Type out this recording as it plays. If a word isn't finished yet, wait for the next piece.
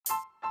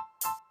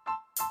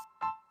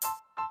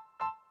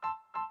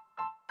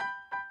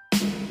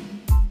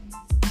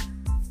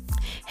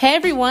Hey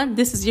everyone,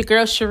 this is your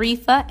girl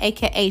Sharifa,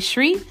 aka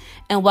Shree,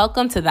 and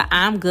welcome to the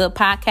I'm Good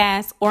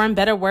podcast, or in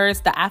better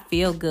words, the I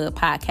Feel Good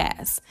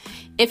podcast.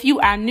 If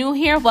you are new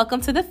here, welcome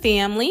to the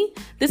family.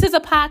 This is a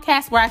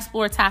podcast where I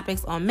explore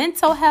topics on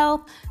mental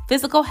health,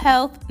 physical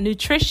health,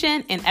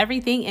 nutrition, and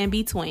everything in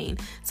between.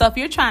 So if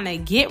you're trying to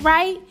get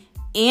right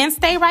and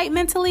stay right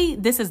mentally,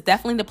 this is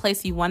definitely the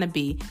place you want to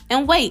be.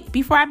 And wait,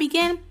 before I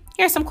begin,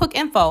 here's some quick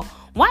info.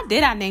 Why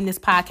did I name this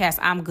podcast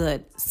I'm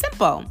Good?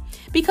 Simple.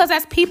 Because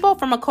as people,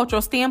 from a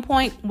cultural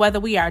standpoint, whether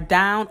we are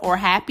down or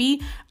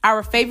happy,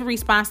 our favorite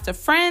response to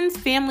friends,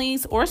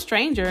 families, or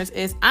strangers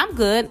is I'm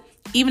good,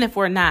 even if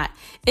we're not.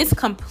 It's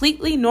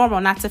completely normal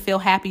not to feel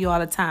happy all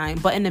the time,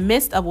 but in the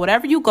midst of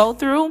whatever you go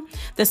through,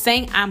 the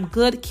saying I'm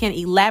good can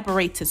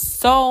elaborate to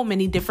so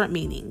many different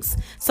meanings.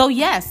 So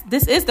yes,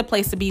 this is the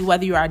place to be,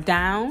 whether you are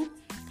down,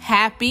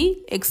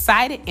 happy,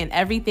 excited, and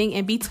everything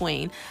in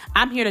between.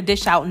 I'm here to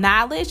dish out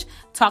knowledge,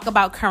 talk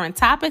about current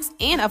topics,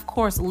 and of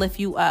course, lift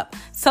you up.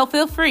 So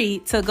feel free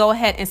to go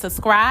ahead and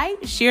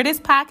subscribe, share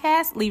this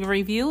podcast, leave a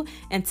review,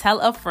 and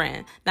tell a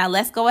friend. Now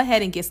let's go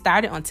ahead and get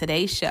started on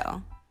today's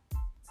show.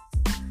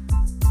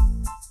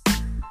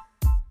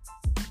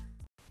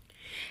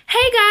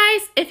 Hey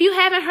guys, if you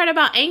haven't heard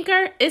about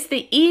Anchor, it's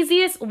the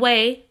easiest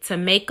way to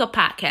make a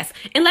podcast.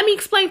 And let me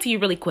explain to you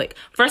really quick.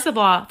 First of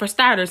all, for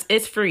starters,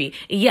 it's free.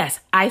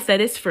 Yes, I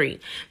said it's free.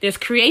 There's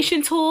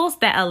creation tools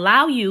that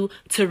allow you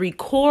to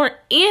record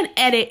and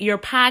edit your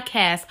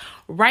podcast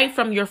right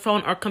from your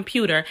phone or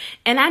computer.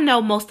 And I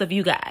know most of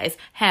you guys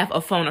have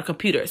a phone or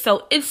computer,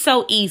 so it's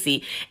so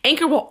easy.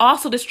 Anchor will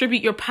also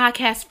distribute your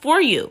podcast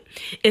for you.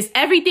 It's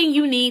everything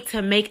you need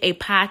to make a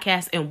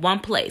podcast in one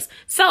place.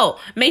 So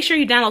make sure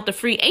you download the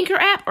free Anchor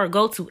app or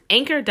go to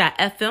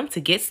anchor.fm to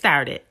get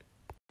started.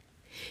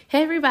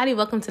 Hey everybody,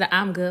 welcome to the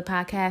I'm Good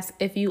podcast.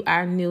 If you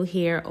are new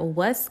here,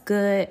 what's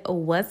good?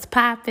 What's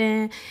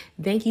poppin'?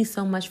 Thank you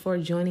so much for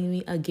joining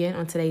me again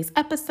on today's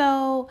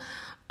episode.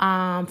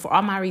 For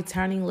all my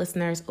returning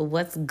listeners,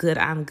 what's good?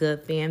 I'm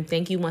Good fam.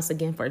 Thank you once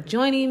again for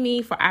joining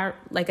me. For our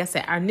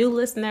new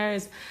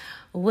listeners,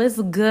 what's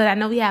good? I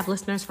know we have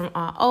listeners from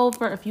all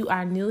over. If you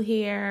are new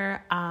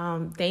here,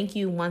 thank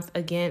you once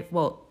again.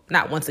 Well,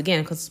 not once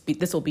again, because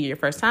this will be your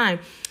first time,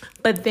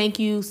 but thank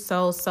you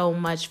so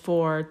much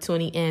for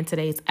tuning in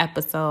today's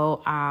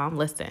episode.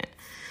 Listen.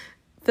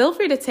 Feel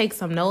free to take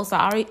some notes.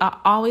 I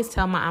always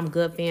tell my I'm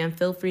Good fam,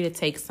 feel free to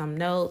take some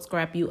notes,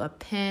 grab you a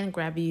pen,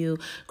 grab you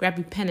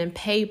pen and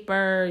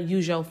paper,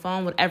 use your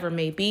phone, whatever it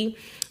may be.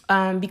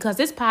 Because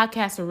this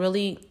podcast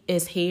really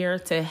is here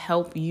to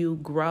help you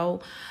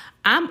grow.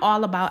 I'm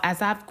all about,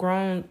 as I've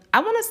grown, I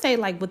want to say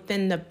like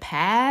within the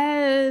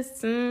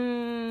past,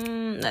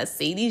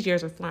 these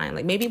years are flying,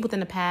 like maybe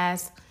within the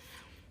past,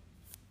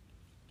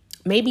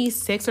 maybe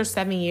 6 or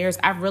 7 years,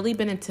 I've really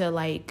been into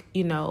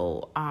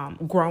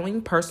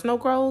growing, personal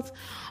growth.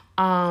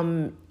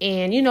 And,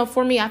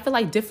 for me, I feel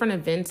like different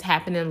events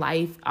happen in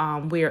life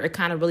where it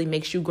kind of really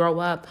makes you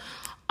grow up.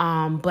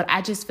 But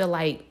I just feel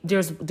like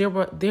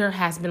there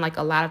has been like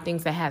a lot of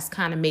things that has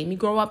kind of made me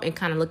grow up and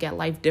kind of look at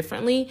life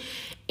differently.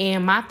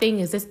 And my thing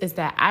is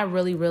that I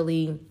really,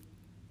 really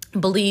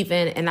believe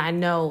in, and I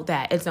know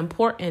that it's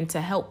important to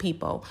help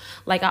people.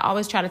 Like I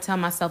always try to tell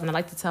myself, and I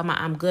like to tell my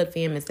I'm Good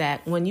fam, is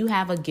that when you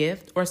have a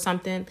gift or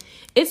something,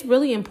 it's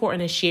really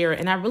important to share it.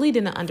 And I really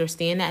didn't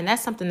understand that. And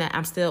that's something that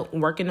I'm still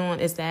working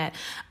on, is that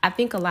I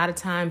think a lot of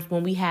times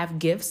when we have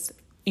gifts,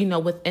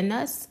 within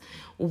us,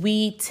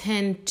 we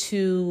tend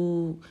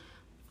to,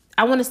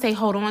 I want to say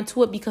hold on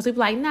to it because we're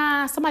like,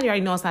 nah, somebody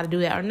already knows how to do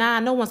that, or nah,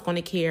 no one's going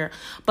to care.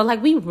 But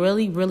like we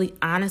really, really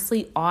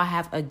honestly all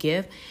have a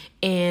gift,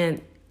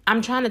 and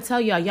I'm trying to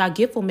tell y'all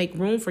gift will make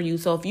room for you.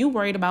 So if you're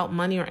worried about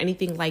money or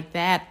anything like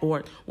that,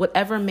 or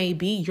whatever may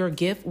be, your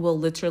gift will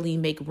literally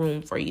make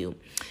room for you.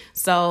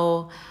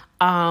 So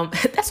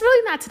that's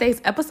really not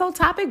today's episode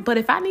topic, but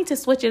if I need to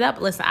switch it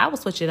up, listen, I will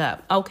switch it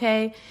up.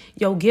 Okay.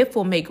 Your gift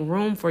will make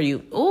room for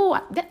you.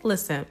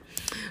 Listen.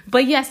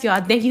 But yes,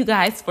 y'all, thank you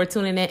guys for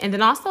tuning in. And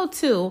then also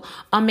too,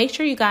 make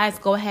sure you guys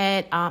go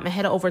ahead and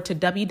head over to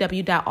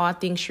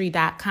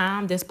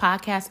www.allthingsshree.com. This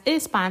podcast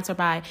is sponsored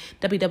by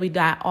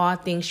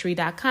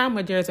www.allthingsshree.com,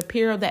 where there's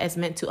apparel that is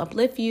meant to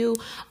uplift you.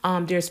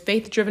 There's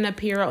faith-driven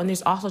apparel, and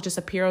there's also just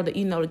apparel that,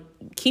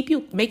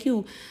 make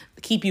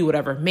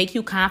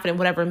you confident,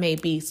 whatever it may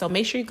be. So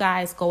make sure you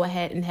guys go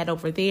ahead and head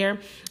over there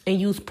and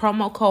use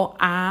promo code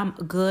I'm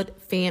Good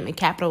fam in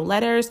capital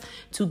letters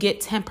to get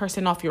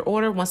 10% off your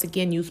order. Once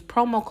again, use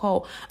promo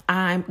code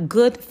I'm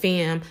Good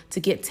fam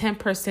to get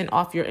 10%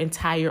 off your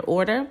entire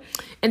order.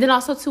 And then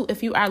also too,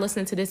 if you are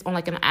listening to this on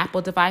like an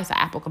Apple device, an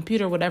Apple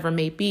computer, whatever it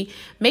may be,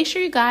 make sure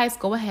you guys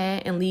go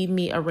ahead and leave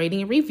me a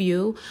rating and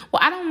review.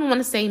 Well, I don't want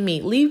to say me.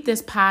 Leave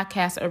this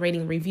podcast a rating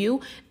and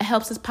review. It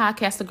helps this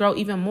podcast to grow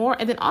even more.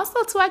 And then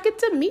also too, I get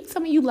to meet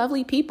some of you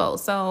lovely people.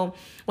 So,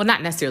 well,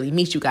 not necessarily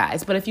meet you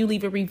guys, but if you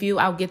leave a review,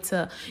 I'll get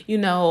to,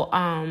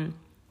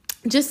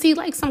 just see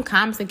like some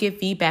comments and give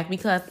feedback,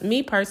 because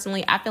me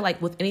personally, I feel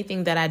like with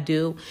anything that I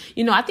do,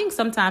 I think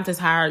sometimes it's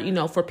hard,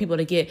 for people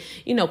to get,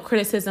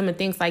 criticism and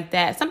things like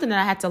that. Something that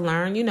I had to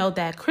learn,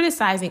 that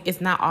criticizing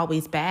is not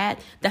always bad.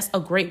 That's a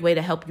great way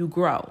to help you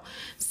grow.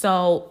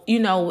 So,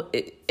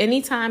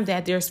 anytime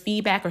that there's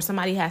feedback or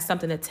somebody has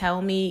something to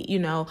tell me,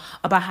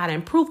 about how to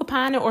improve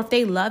upon it, or if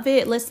they love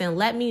it, listen,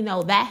 let me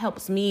know. That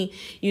helps me,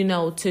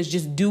 to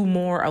just do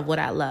more of what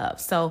I love.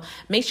 So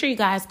make sure you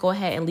guys go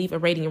ahead and leave a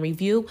rating and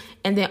review.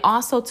 And then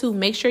also to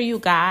make sure you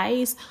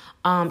guys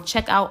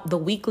check out the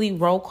weekly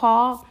roll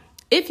call.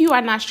 If you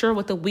are not sure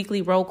what the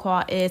weekly roll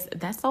call is,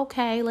 that's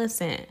okay.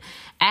 Listen,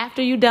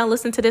 after you're done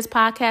listening to this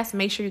podcast,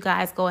 make sure you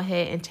guys go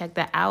ahead and check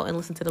that out and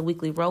listen to the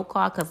weekly roll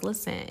call, because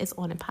listen, it's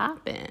on and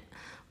popping.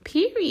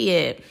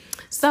 Period.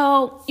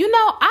 So,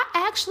 I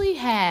actually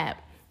had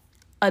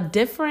a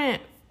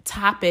different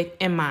topic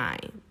in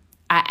mind.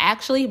 I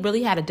actually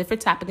really had a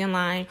different topic in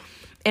mind,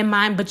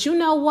 but you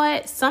know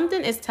what?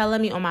 Something is telling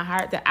me on my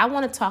heart that I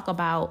want to talk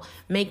about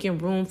making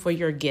room for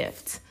your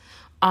gift.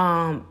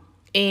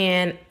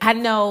 And I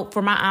know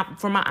for my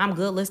I'm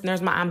Good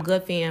listeners, my I'm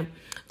Good fam,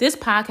 this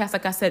podcast,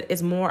 like I said,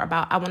 is more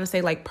about, I want to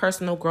say like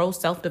personal growth,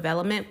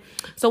 self-development.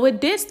 So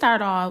this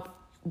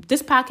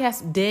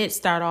podcast did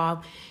start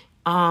off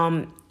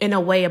in a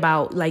way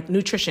about like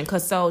nutrition.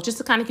 So just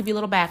to kind of give you a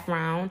little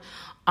background,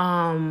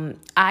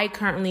 I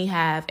currently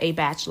have a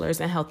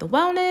bachelor's in health and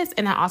wellness,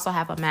 and I also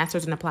have a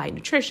master's in applied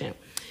nutrition.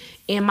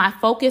 And my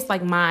focus,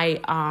 like my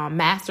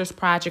master's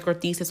project or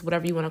thesis,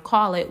 whatever you want to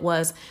call it,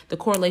 was the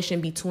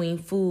correlation between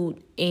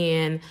food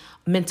and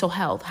mental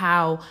health,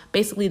 how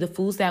basically the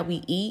foods that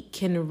we eat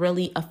can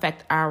really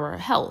affect our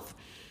health,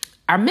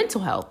 our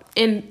mental health.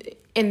 And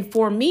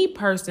for me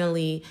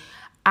personally,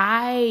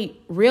 I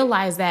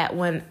realized that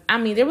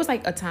there was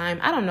like a time,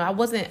 I don't know, I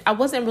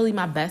wasn't really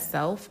my best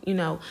self.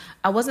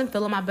 I wasn't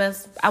feeling my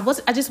best. I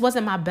just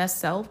wasn't my best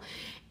self.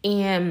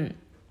 And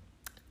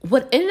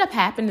what ended up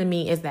happening to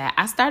me is that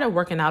I started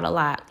working out a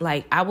lot.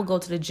 Like I would go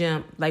to the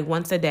gym like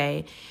once a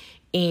day,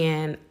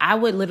 and I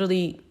would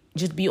literally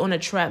just be on a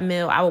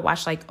treadmill. I would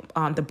watch like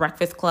The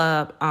Breakfast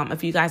Club.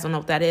 If you guys don't know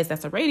what that is,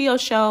 that's a radio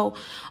show.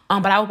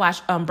 But I would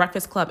watch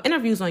Breakfast Club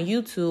interviews on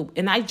YouTube,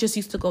 and I just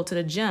used to go to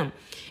the gym.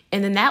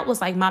 And then that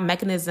was like my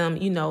mechanism,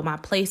 my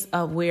place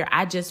of where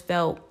I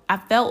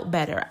felt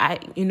better.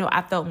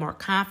 I felt more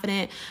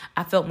confident.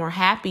 I felt more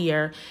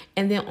happier.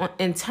 And then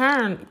in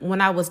turn, when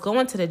I was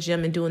going to the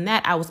gym and doing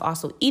that, I was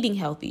also eating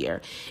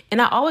healthier.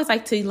 And I always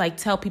like to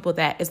tell people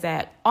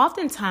that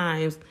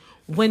oftentimes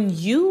when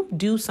you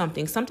do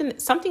something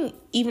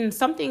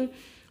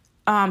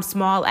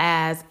small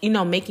as,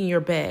 making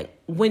your bed,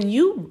 when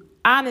you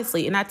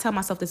honestly, and I tell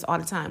myself this all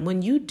the time,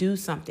 when you do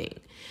something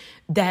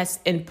that's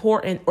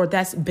important or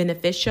that's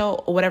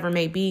beneficial or whatever it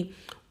may be,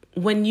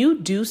 when you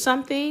do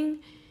something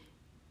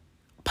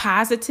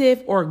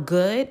positive or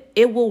good,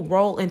 it will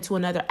roll into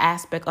another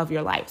aspect of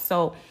your life.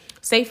 So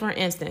say for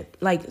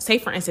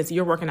instance,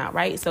 you're working out,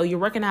 right? So you're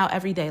working out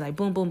every day, like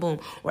boom, boom, boom,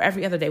 or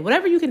every other day,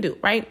 whatever you can do,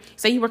 right?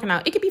 Say you're working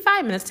out. It could be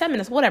 5 minutes, 10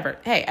 minutes, whatever.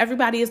 Hey,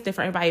 everybody is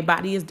different. Everybody's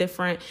body is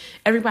different.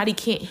 Everybody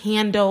can't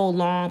handle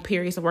long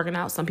periods of working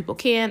out. Some people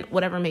can,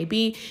 whatever it may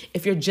be.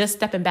 If you're just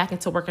stepping back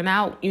into working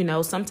out,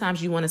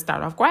 sometimes you want to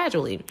start off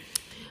gradually.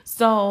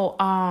 So,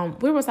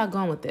 where was I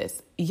going with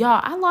this? Y'all,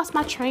 I lost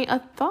my train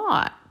of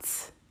thought.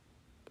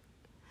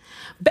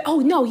 But,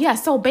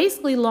 so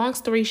basically, long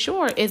story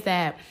short is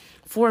that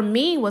for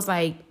me was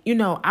like,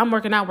 I'm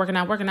working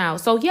out.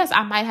 So yes,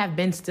 I might have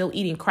been still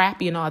eating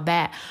crappy and all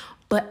that.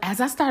 But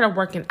as I started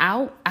working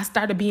out, I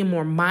started being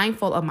more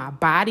mindful of my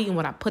body and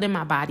what I put in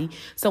my body.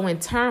 So in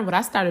turn, what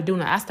I started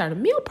doing, I started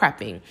meal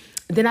prepping.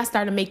 Then I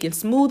started making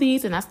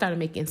smoothies and I started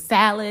making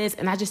salads,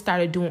 and I just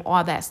started doing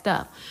all that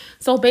stuff.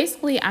 So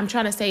basically, I'm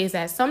trying to say is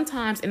that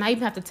sometimes, and I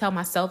even have to tell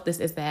myself this,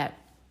 is that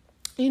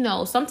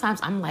sometimes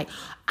I'm like,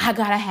 I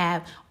gotta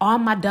have all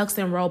my ducks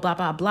in a row, blah,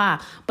 blah,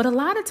 blah. But a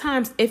lot of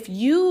times, if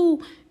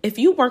you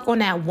work on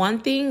that one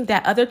thing,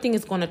 that other thing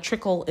is going to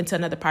trickle into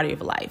another part of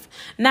your life.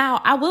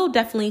 Now, I will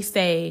definitely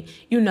say,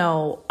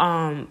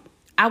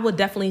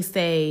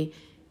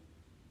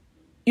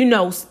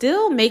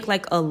 still make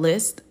like a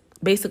list,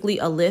 basically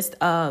a list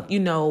of,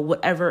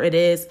 whatever it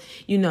is,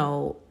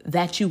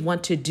 that you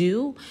want to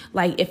do.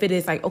 Like if it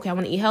is like, okay, I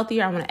want to eat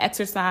healthier, I want to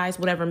exercise,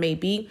 whatever it may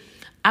be.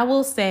 I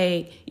will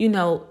say,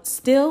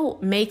 still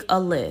make a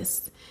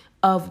list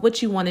of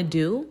what you want to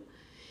do.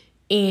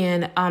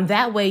 And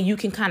that way you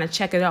can kind of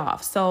check it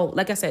off. So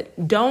like I said,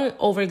 don't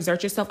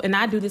overexert yourself. And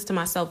I do this to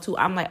myself too.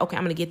 I'm like, okay,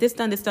 I'm going to get this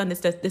done, this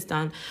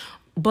done.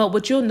 But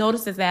what you'll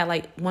notice is that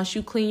like once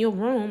you clean your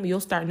room, you'll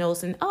start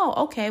noticing, oh,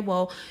 okay,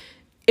 well,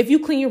 if you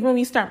clean your room,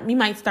 you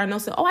might start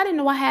noticing, oh, I didn't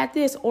know I had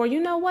this. Or you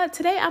know what,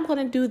 today I'm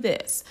going to do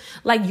this.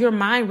 Like your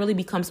mind really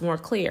becomes more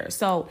clear.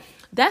 So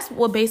that's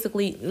what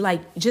basically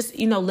like just,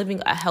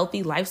 living a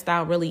healthy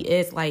lifestyle really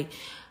is. Like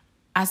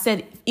I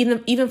said,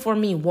 even for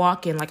me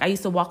walking, like I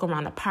used to walk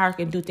around the park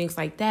and do things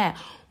like that.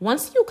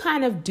 Once you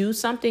kind of do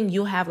something,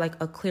 you'll have like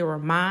a clearer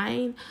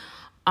mind.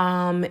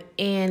 And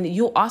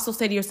you'll also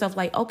say to yourself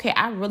like, okay,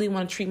 I really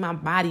want to treat my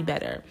body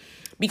better.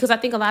 Because I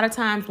think a lot of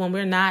times when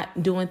we're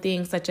not doing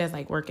things such as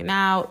like working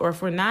out, or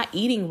if we're not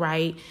eating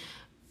right,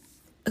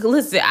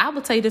 listen, I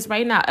will tell you this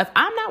right now. If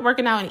I'm not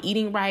working out and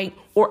eating right,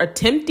 or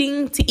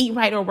attempting to eat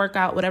right or work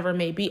out, whatever it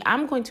may be,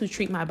 I'm going to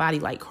treat my body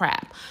like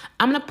crap.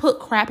 I'm going to put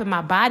crap in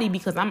my body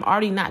because I'm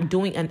already not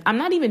doing, and I'm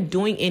not even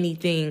doing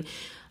anything.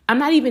 I'm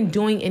not even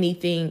doing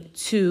anything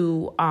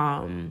to,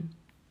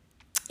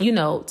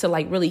 to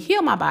like really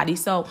heal my body.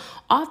 So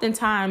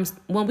oftentimes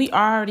when we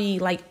already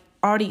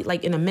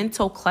in a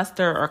mental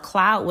cluster or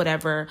cloud,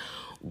 whatever,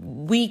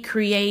 we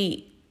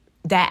create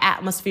that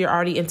atmosphere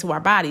already into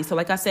our body. So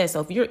like I said, so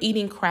if you're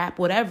eating crap,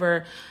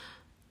 whatever,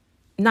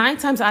 9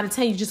 times out of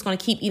 10, you're just going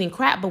to keep eating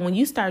crap. But when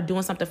you start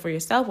doing something for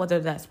yourself, whether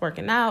that's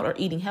working out or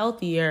eating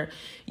healthier,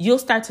 you'll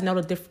start to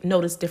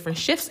notice different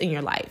shifts in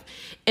your life.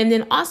 And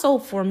then also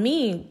for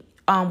me,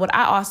 what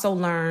I also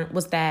learned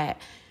was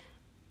that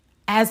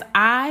as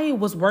I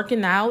was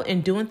working out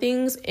and doing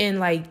things, and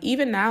like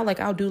even now, like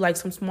I'll do like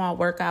some small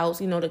workouts,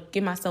 to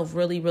get myself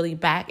really, really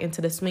back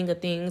into the swing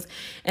of things.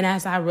 And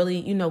as I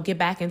really, get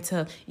back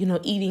into,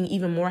 eating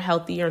even more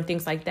healthier and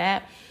things like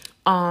that,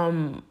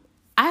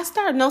 I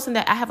started noticing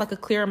that I have like a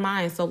clearer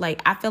mind. So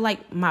like, I feel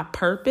like my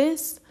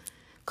purpose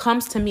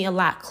comes to me a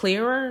lot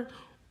clearer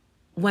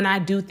when I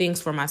do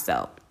things for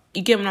myself.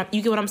 You get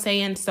what I'm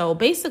saying? So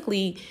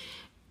basically,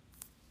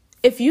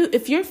 if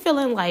you're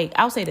feeling like,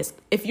 I'll say this,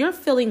 if you're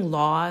feeling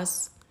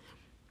lost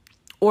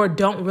or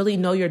don't really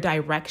know your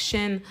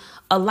direction,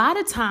 a lot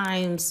of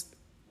times,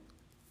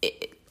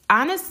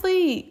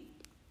 honestly,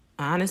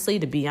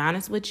 to be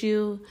honest with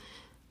you,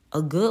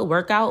 a good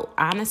workout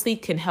honestly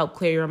can help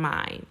clear your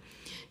mind.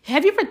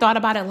 Have you ever thought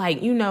about it like,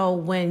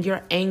 when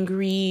you're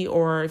angry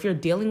or if you're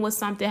dealing with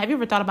something, have you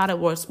ever thought about it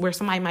where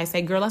somebody might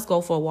say, girl, let's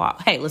go for a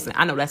walk? Hey, listen,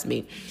 I know that's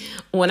me.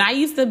 When I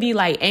used to be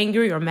like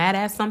angry or mad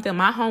at something,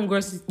 my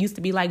homegirls used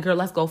to be like, girl,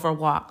 let's go for a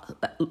walk.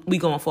 We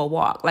going for a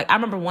walk. Like I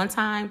remember one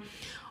time,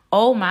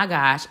 oh my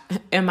gosh.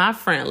 And my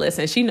friend,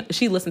 listen,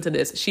 she listened to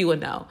this. She would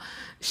know.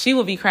 She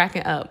would be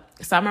cracking up.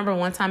 So I remember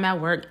one time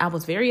at work, I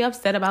was very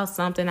upset about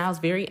something. I was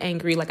very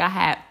angry. Like I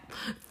had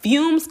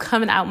fumes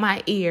coming out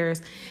my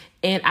ears.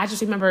 And I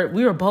just remember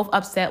we were both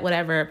upset,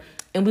 whatever.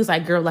 And we was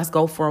like, girl, let's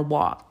go for a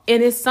walk.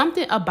 And it's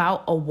something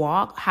about a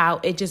walk, how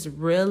it just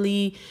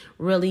really,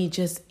 really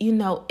just,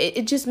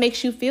 it just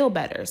makes you feel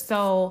better.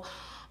 So,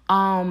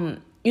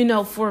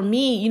 for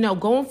me,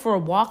 going for a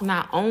walk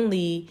not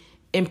only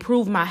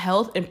improved my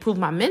health, improved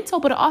my mental,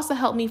 but it also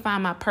helped me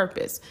find my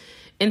purpose.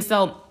 And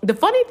so the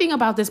funny thing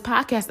about this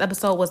podcast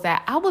episode was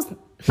that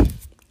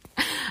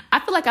I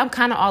feel like I'm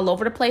kind of all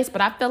over the place,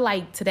 but I feel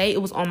like today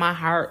it was on my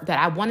heart that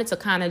I wanted to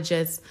kind of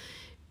just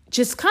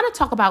kind of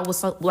talk about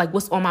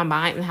what's on my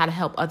mind and how to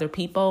help other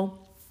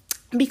people,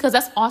 because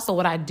that's also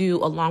what I do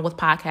along with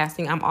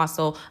podcasting. I'm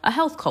also a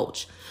health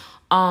coach,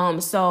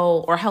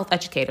 or health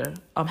educator,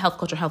 health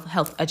coach or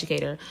health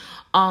educator.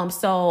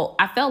 So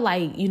I felt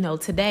like,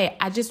 today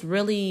I just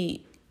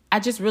really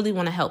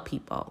want to help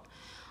people.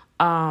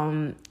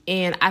 And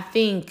I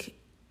think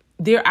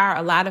there are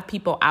a lot of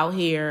people out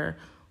here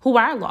who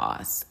are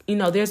lost.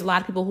 There's a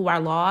lot of people who are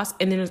lost.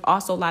 And then there's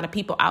also a lot of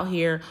people out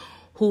here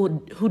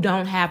who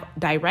don't have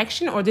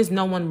direction, or there's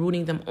no one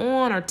rooting them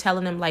on or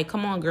telling them like,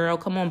 come on, girl,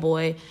 come on,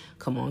 boy,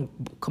 come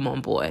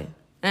on, boy.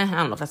 I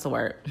don't know if that's a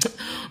word.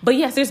 But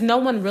yes, there's no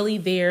one really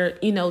there,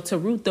 to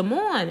root them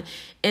on.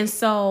 And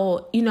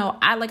so,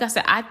 like I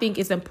said, I think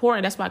it's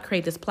important. That's why I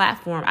create this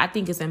platform. I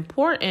think it's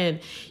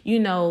important,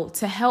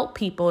 to help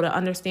people to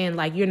understand,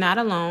 like, you're not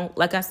alone.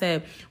 Like I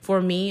said,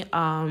 for me,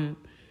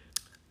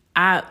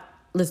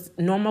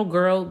 normal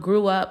girl,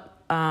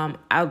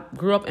 I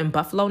grew up in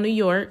Buffalo, New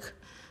York,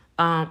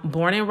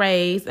 born and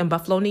raised in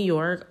Buffalo, New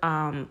York,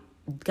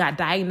 got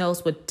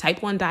diagnosed with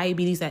type 1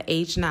 diabetes at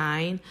age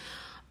 9.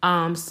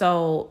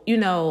 So,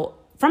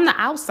 from the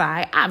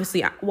outside,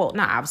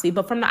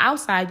 but from the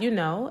outside,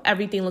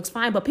 everything looks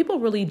fine, but people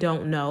really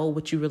don't know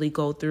what you really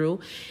go through.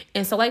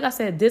 And so, like I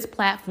said, this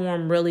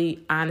platform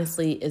really,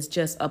 honestly, is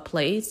just a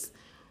place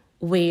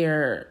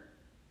where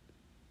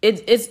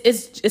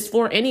it's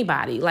for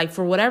anybody, like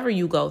for whatever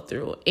you go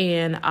through.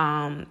 And,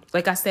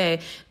 like I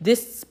said,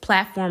 this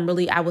platform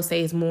really, I would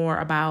say, is more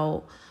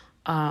about,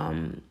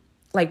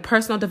 like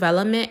personal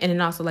development, and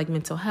then also like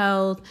mental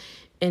health.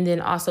 And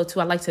then also, too,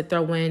 I like to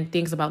throw in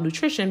things about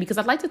nutrition, because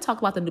I'd like to talk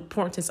about the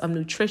importance of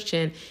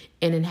nutrition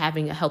and in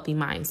having a healthy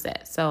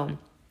mindset. So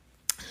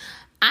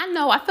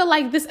I feel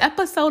like this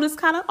episode is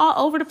kind of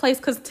all over the place,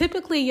 because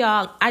typically,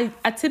 y'all, I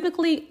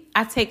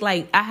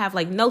have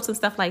like notes and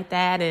stuff like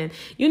that. And,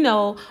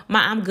 my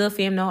I'm Good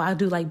fam know I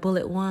do like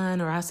bullet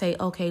 1, or I say,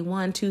 okay,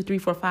 1, 2, 3,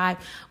 4, 5.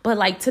 But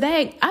like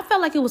today, I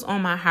felt like it was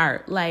on my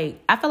heart.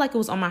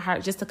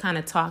 Just to kind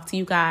of talk to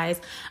you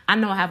guys. I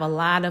know I have a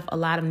lot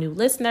of new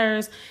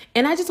listeners,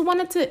 and I just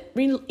wanted to,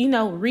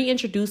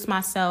 reintroduce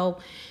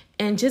myself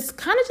and just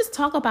kind of just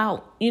talk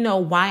about,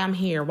 why I'm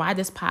here, why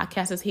this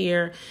podcast is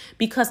here,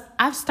 because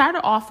I've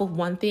started off with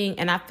one thing,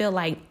 and I feel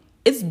like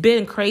it's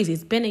been crazy.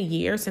 It's been a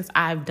year since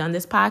I've done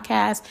this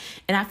podcast,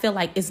 and I feel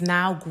like it's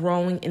now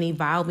growing and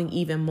evolving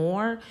even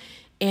more.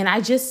 And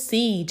I just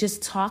see,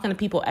 just talking to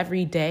people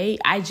every day,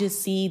 I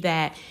just see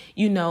that,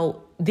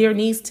 there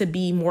needs to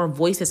be more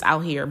voices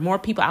out here, more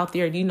people out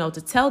there,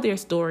 to tell their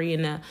story.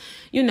 And,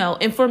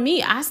 and for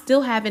me, I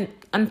still haven't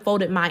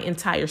unfolded my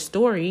entire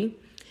story.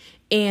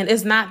 And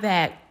it's not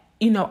that,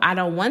 I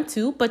don't want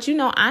to, but,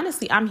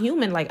 honestly, I'm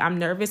human. Like, I'm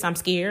nervous, I'm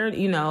scared,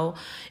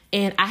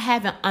 and I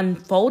haven't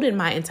unfolded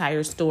my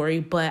entire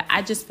story, but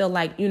I just feel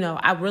like,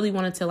 I really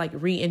wanted to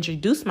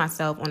reintroduce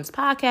myself on this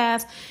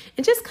podcast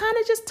and just kind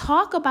of just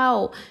talk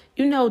about,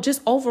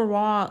 just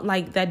overall,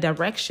 that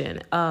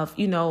direction of,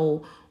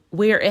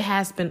 where it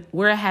has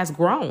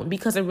grown,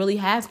 because it really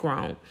has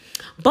grown.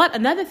 But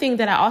another thing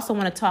that I also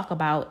want to talk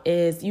about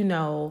is,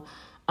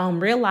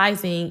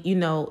 realizing,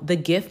 the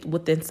gift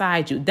within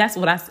inside you.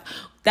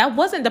 That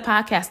wasn't the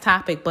podcast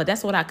topic, but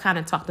that's what I kind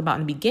of talked about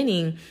in the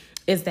beginning,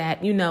 is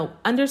that,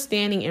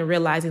 understanding and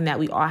realizing that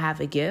we all have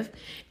a gift.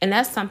 And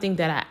that's something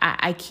that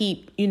I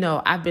keep,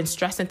 I've been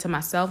stressing to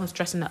myself and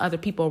stressing to other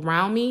people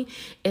around me,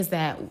 is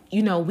that,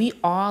 we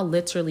all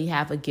literally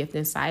have a gift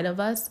inside of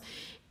us.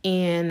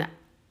 And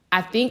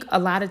I think a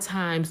lot of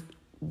times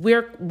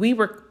we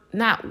were,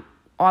 not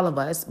all of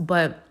us,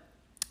 but,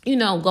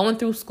 going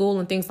through school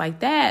and things like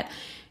that,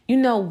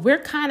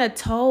 we're kind of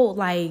told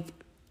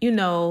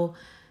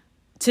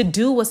to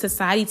do what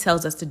society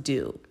tells us to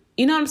do.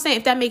 You know what I'm saying?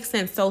 If that makes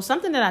sense. So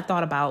something that I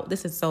thought about,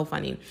 this is so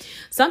funny.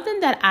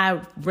 Something that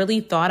I really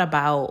thought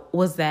about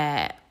was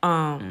that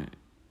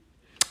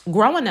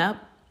growing up,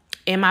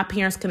 and my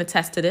parents can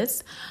attest to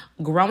this,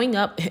 growing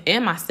up,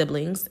 and my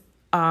siblings,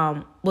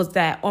 was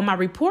that on my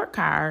report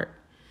card,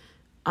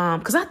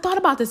 because I thought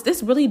about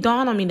this really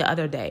dawned on me the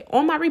other day.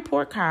 On my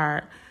report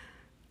card,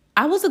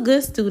 I was a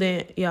good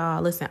student,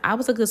 y'all. Listen, I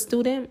was a good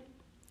student.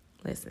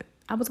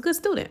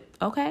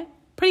 Okay?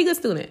 Pretty good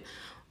student.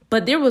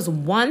 But there was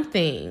one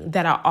thing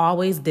that I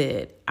always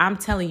did. I'm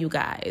telling you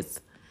guys,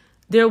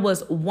 there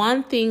was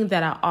one thing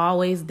that I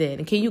always did.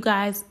 And can you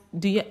guys,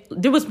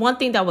 there was one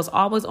thing that was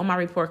always on my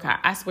report card.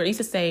 I swear, I used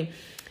to say,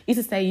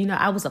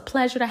 I was a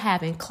pleasure to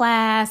have in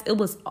class. It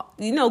was,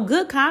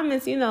 good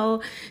comments,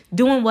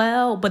 doing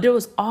well. But there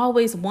was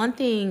always one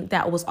thing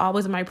that was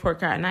always on my report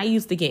card. And I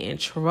used to get in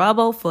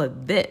trouble for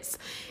this.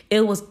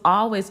 It was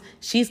always,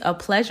 she's a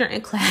pleasure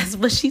in class,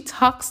 but she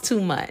talks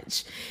too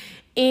much.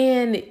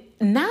 And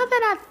now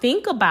that I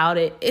think about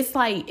it, it's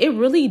it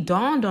really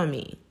dawned on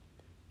me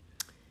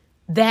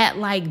that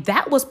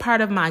that was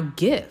part of my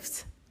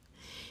gift.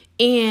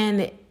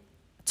 And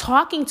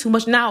talking too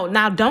much.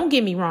 Now, don't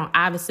get me wrong.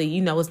 Obviously,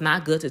 it's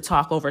not good to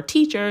talk over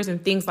teachers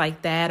and things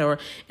like that or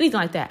anything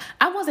like that.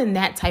 I wasn't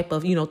that type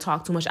of,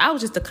 talk too much. I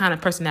was just the kind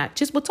of person that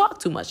just would talk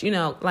too much,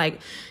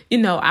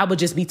 I would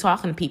just be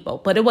talking to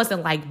people, but it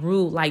wasn't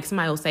rude.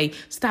 Somebody will say,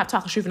 stop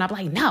talking, Sharif. And I'd be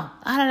like, no,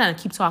 I don't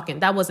keep talking.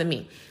 That wasn't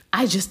me.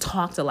 I just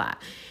talked a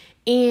lot.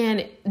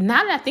 And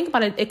now that I think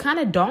about it, it kind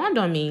of dawned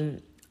on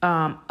me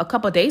a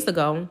couple of days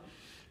ago.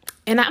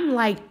 And I'm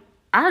like,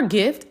 our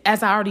gift,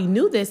 as I already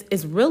knew this,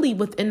 is really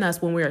within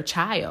us when we're a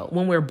child.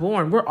 When we're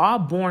born, we're all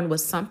born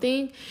with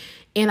something.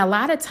 And a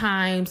lot of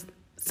times,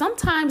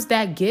 sometimes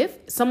that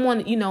gift,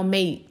 someone,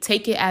 may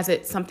take it as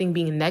it's something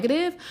being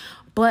negative.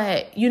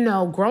 But,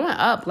 growing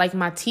up,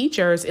 my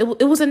teachers, it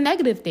was a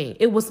negative thing.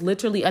 It was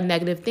literally a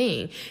negative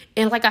thing.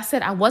 And like I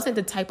said, I wasn't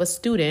the type of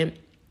student,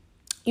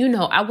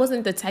 I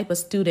wasn't the type of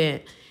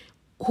student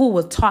who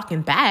was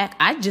talking back.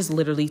 I just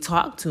literally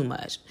talked too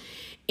much.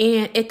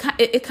 And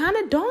it kind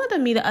of dawned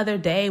on me the other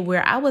day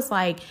where I was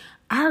like,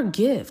 our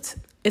gift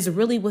is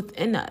really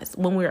within us.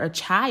 When we're a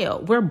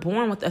child, we're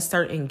born with a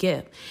certain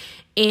gift.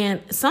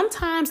 And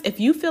sometimes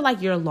if you feel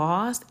like you're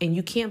lost and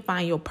you can't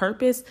find your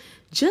purpose,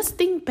 just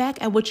think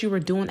back at what you were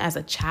doing as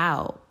a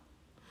child.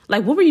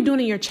 What were you doing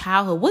in your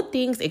childhood? What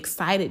things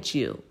excited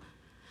you?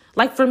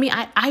 For me,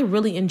 I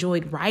really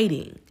enjoyed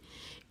writing.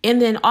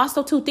 And then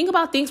also, too, think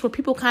about things where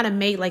people kind of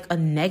made a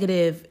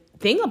negative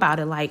thing about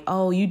it.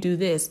 Oh, you do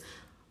this.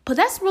 But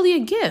that's really a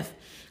gift.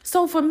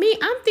 So for me,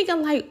 I'm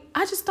thinking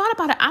I just thought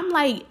about it. I'm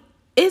like,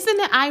 isn't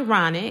it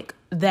ironic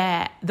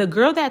that the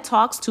girl that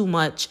talks too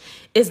much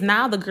is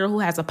now the girl who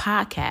has a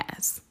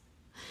podcast?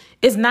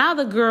 Is now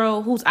the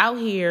girl who's out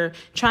here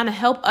trying to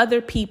help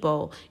other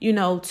people,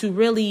 to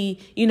really,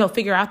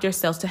 figure out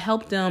themselves, to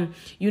help them,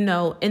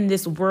 in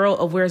this world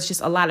of where it's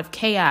just a lot of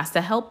chaos, to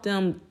help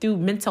them through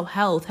mental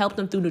health, help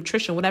them through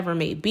nutrition, whatever it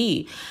may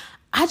be.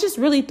 I just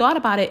really thought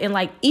about it.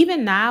 And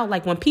even now,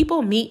 when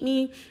people meet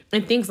me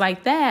and things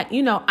like that,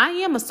 I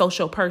am a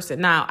social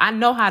person. Now I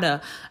know how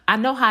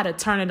to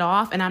turn it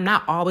off, and I'm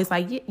not always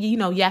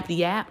yappy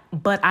yap,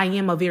 but I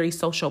am a very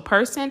social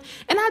person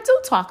and I do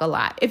talk a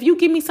lot. If you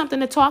give me something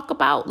to talk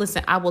about,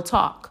 listen, I will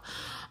talk.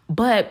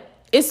 But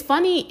it's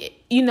funny,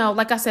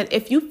 like I said,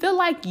 if you feel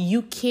like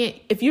you can't,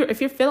 if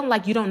you're feeling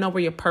like you don't know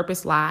where your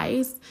purpose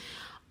lies,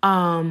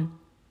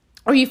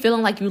 or you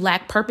feeling like you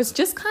lack purpose,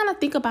 just kind of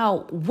think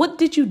about, what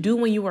did you do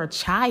when you were a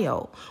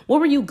child? What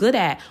were you good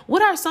at?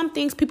 What are some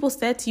things people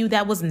said to you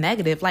that was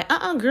negative?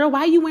 Girl,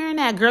 why are you wearing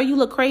that? Girl, you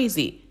look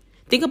crazy.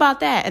 Think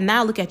about that. And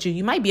now look at you.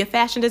 You might be a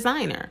fashion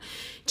designer.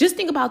 Just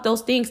think about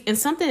those things. And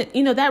something,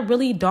 that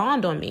really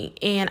dawned on me.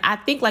 And I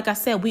think, like I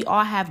said, we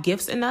all have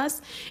gifts in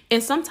us.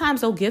 And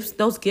sometimes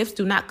those gifts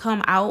do not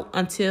come out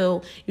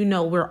until,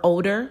 we're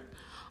older.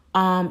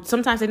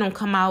 Sometimes they don't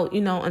come out,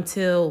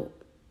 until,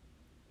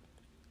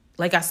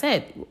 like I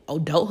said,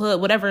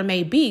 adulthood, whatever it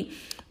may be.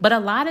 But a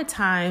lot of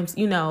times,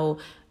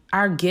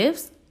 our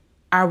gifts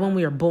are when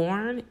we are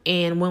born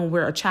and when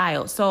we're a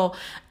child. So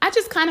I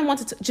just kind of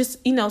wanted to just,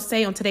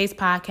 say on today's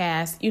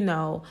podcast,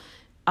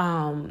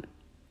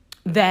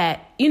 that,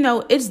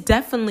 it's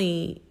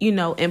definitely,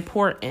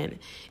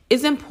 important.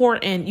 It's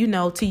important,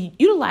 to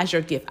utilize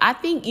your gift. I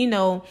think,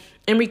 in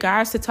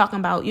regards to talking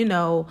about,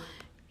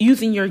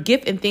 using your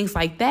gift and things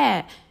like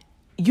that,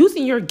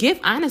 using your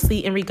gift,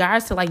 honestly, in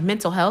regards to like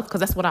mental health, because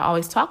that's what I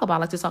always talk about. I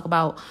like to talk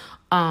about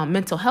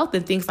mental health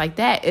and things like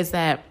that, is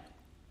that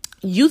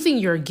using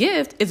your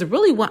gift is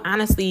really what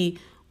honestly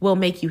will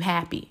make you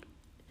happy.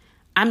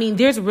 I mean,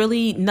 there's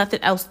really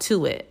nothing else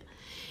to it.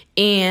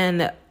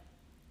 And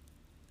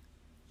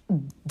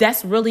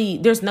there's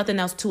nothing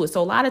else to it.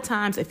 So a lot of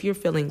times if you're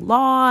feeling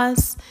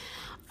lost,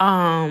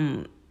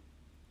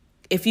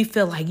 if you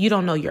feel like you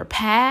don't know your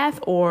path,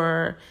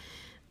 or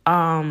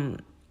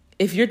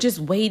if you're just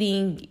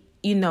waiting,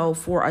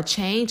 for a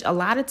change, a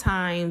lot of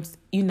times,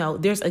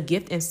 there's a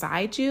gift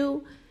inside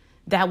you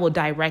that will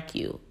direct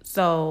you.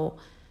 So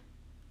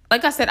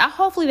like I said,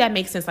 hopefully that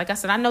makes sense. Like I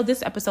said, I know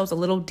this episode's a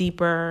little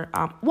deeper.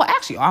 Well,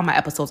 actually, all my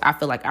episodes I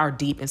feel like are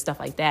deep and stuff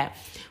like that.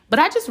 But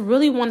I just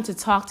really wanted to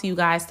talk to you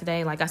guys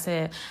today. Like I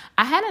said,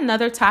 I had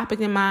another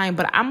topic in mind,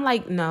 but I'm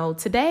like, no,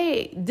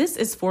 today this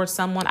is for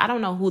someone. I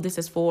don't know who this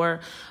is for,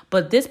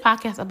 but this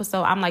podcast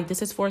episode, I'm like,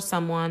 this is for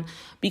someone,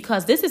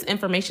 because this is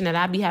information that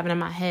I be having in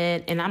my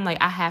head, and I'm like,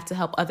 I have to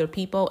help other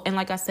people. And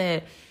like I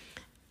said,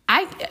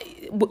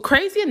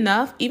 crazy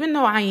enough, even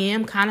though I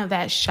am kind of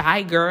that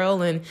shy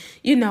girl, and,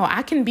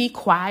 I can be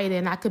quiet,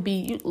 and I can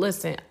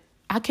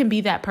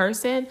be that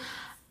person.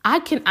 I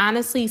can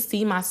honestly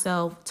see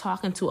myself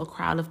talking to a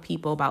crowd of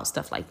people about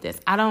stuff like this.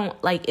 I don't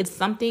it's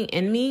something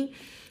in me,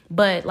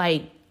 but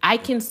I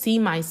can see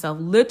myself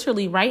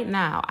literally right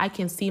now. I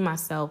can see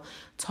myself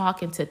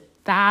talking to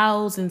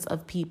thousands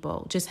of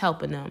people, just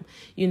helping them,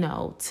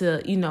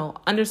 to,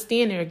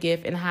 understand their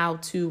gift and how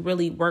to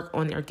really work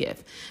on their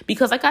gift.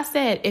 Because like I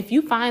said, if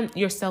you find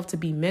yourself to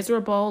be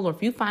miserable, or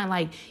if you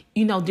find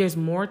there's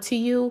more to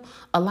you,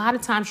 a lot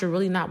of times you're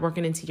really not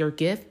working into your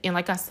gift. And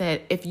like I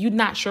said, if you're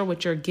not sure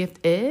what your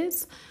gift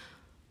is,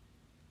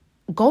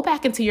 go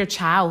back into your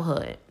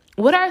childhood.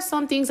 What are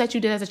some things that you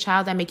did as a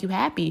child that make you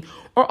happy?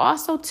 Or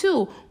also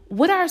too,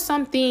 what are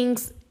some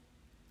things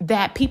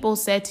that people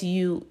said to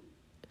you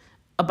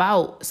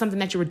about something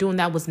that you were doing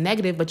that was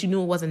negative, but you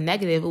knew it wasn't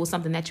negative? It was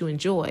something that you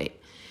enjoyed.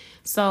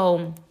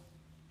 So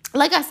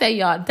like I said,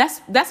 y'all,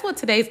 that's what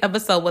today's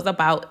episode was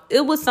about.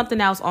 It was something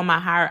that was on my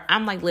heart.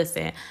 I'm like,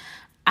 listen,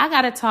 I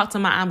got to talk to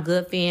my I'm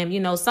Good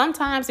fam.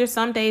 Sometimes there's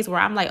some days where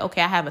I'm like,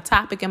 okay, I have a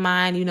topic in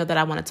mind, that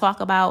I want to talk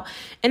about.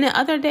 And then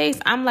other days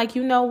I'm like,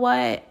 you know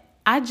what?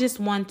 I just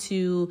want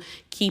to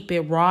keep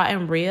it raw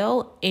and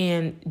real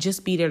and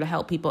just be there to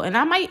help people. And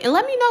let me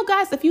know,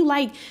 guys, if you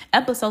like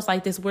episodes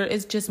like this where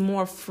it's just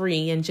more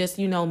free and just,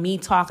 me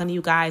talking to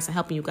you guys and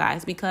helping you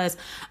guys, because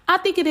I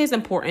think it is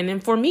important.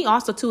 And for me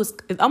also too,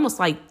 it's almost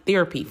like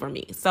therapy for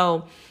me.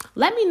 So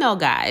let me know,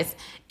 guys.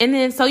 And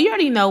then, so you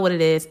already know what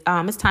it is.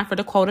 It's time for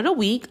the quote of the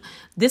week.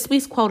 This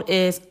week's quote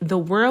is, "The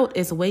world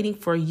is waiting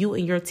for you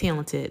and your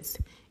talents.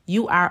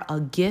 You are a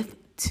gift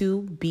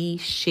to be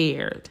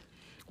shared."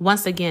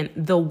 Once again,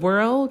 the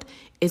world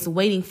is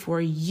waiting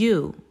for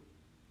you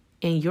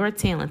and your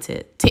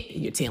talented.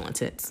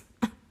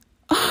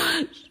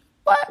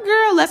 What,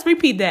 girl? Let's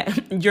repeat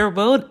that. Your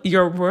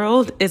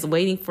world is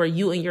waiting for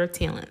you and your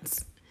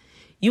talents.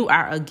 You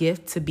are a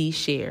gift to be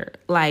shared.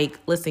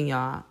 Listen,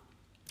 y'all.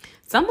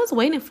 Someone's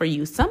waiting for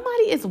you.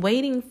 Somebody is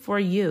waiting for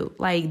you.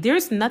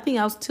 There's nothing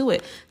else to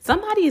it.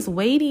 Somebody is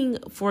waiting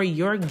for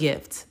your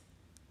gift.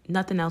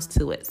 Nothing else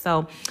to it.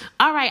 So,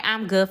 all right,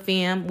 I'm Good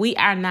fam. We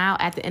are now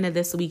at the end of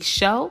this week's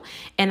show,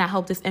 and I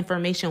hope this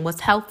information was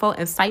helpful,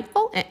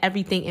 insightful, and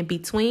everything in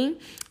between.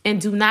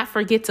 And do not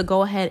forget to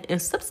go ahead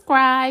and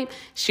subscribe,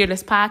 share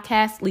this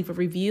podcast, leave a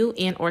review,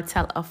 and or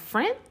tell a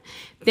friend.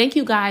 Thank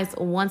you guys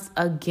once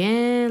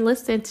again.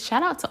 Listen,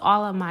 shout out to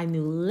all of my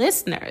new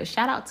listeners.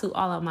 Shout out to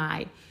all of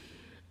my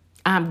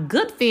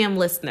Good fam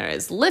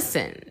listeners.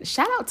 Listen,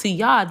 shout out to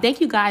y'all.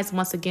 Thank you guys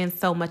once again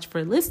so much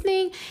for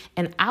listening.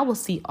 And I will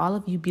see all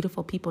of you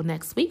beautiful people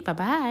next week.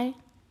 Bye-bye.